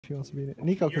he wants to be in it.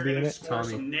 Nico could be in it. Tommy.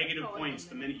 Some negative points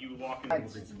the minute you walk in.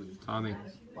 Tommy.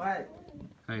 What?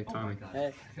 Hey, Tommy.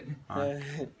 Hey.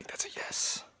 That's a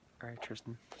yes. All right,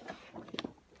 Tristan.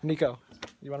 Nico,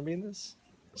 you want to be in this?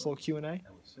 This little Q&A?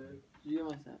 You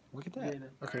want that? Look at that.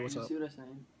 Okay, what's up? See what I'm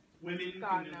saying? Women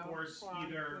can, of course,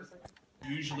 either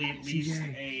usually at least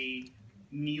a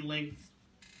knee-length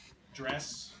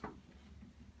dress.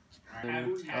 Have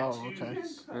tattoos. Oh, okay.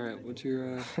 All right, what's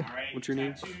your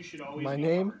name? My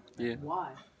name? Yeah.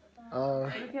 Why?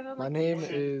 My name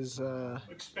is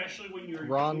especially when you're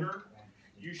Ron younger,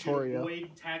 you should Toria.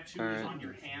 avoid tattoos on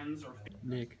your hands or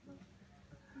Nick.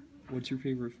 What's your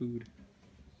favorite food?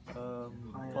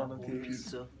 Funnel cake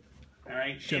pizza. all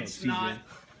right. Shut It's up, not CJ.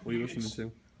 What are you listening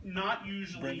to? not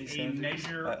usually a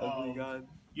measure of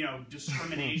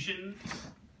discrimination.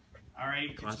 All right,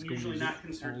 it's Classical usually music. not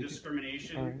considered I like it.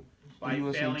 discrimination All right. by you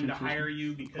listening failing to, to hire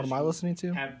you because What am I listening to?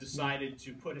 you have decided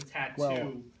to put a tattoo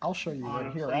Well, I'll show you on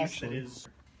right a here, place actually. that is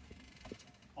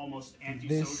almost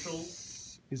antisocial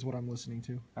This is what I'm listening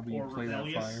to. How about you or play that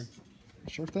rebellious. fire?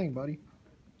 Sure thing, buddy.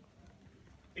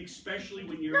 Especially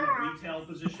when you're in a retail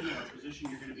position or a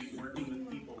position you're going to be working with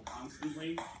people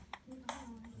constantly.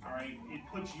 All right, it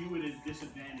puts you at a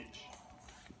disadvantage,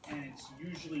 and it's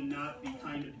usually not the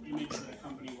kind of image that a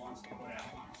company wants to put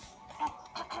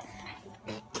out.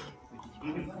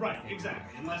 Right,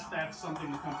 exactly, unless that's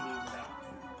something the company would have.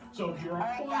 So if you're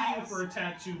applying for a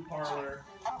tattoo parlor,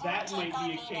 that might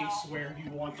be a case where you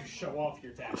want to show off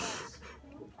your tattoos.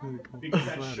 Because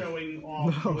that's showing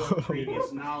off your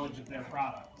previous knowledge of their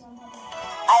product.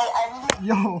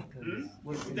 Yo!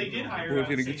 They did hire We're us.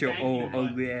 gonna Say get your thank old you,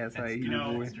 ugly ass out you here,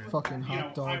 know, boy. Fucking you know,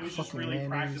 hot dog, I was just fucking really mayonnaise.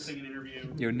 practicing an interview.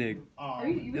 Yo, Nick.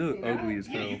 You look ugly as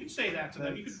Yeah, you hell. could say that to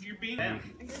them. You're being them.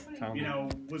 Tommy. You know,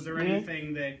 was there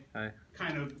anything that Hi.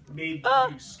 kind of made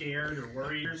you scared or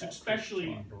worried?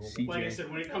 Especially, like I CJ. said,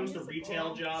 when it comes to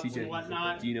retail jobs and CJ,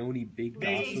 whatnot, do you know any big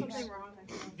gossips?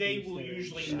 they will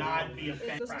usually not be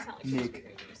offended.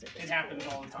 Nick. It happens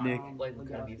all the time. Nick. Like, what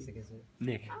kind of music is it?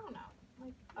 Nick. I don't know.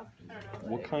 Like, I don't know.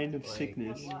 What kind of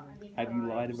sickness have you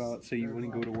lied about so you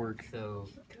wouldn't go to work? So,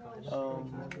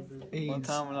 One AIDS.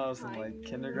 time when I was in like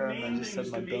kindergarten, I just said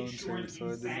my bones hurt, so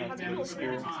I didn't have to go to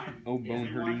school. Oh, bone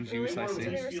hurting juice, I see.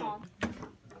 Their song.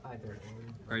 either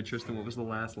Alright, Tristan, what was the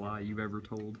last lie you've ever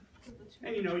told?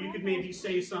 And you know, you could maybe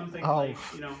say something Oh, like,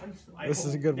 you know, I this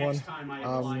is a hope good next one. time I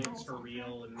apply it's for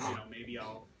real, and you know, maybe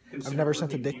I'll consider never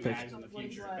sent a working dick with you pic. guys in the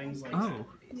future. Things like Oh.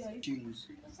 Jeez.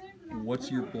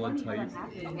 What's your blood type?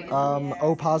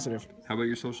 O positive. How about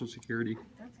your social security?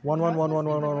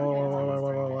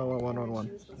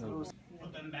 111111111111111.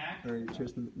 put them back. Alright,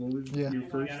 Tristan, what was Yeah. your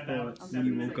first thought when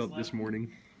you woke up this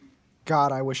morning?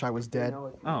 God, I wish I was dead.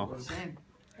 Oh.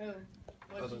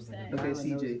 What did you say? Okay,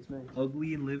 CJ.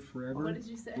 Ugly and live forever, What did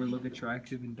you say? or look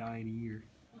attractive and die in a year?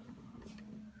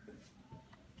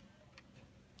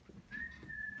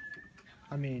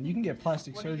 I mean, you can get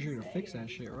plastic surgery to fix that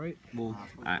shit, right? Well,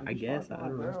 I guess, I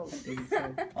don't know.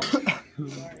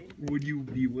 Would you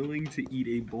be willing to eat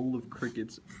a bowl of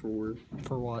crickets for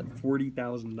For what?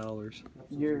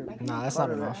 $40,000? Nah, that's not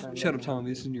enough. Shut up, Tom.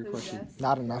 This isn't your question.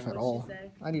 Not enough at all.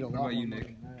 I need a What lot. about you,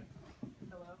 Nick?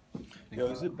 Yo,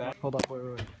 is it bad? Hold up, wait.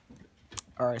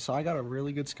 Alright, so I got a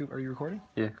really good scoop. Are you recording?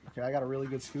 Yeah. Okay, I got a really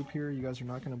good scoop here. You guys are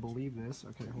not going to believe this.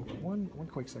 Okay, hold on. One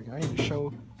quick second. I need to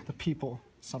show the people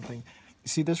something. You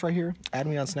see this right here? Add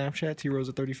me on Snapchat,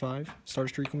 TRosa35. Start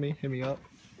streaking me. Hit me up.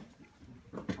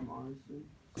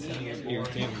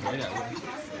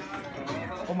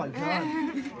 Oh my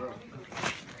god.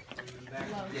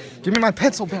 Give me my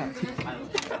pencil back.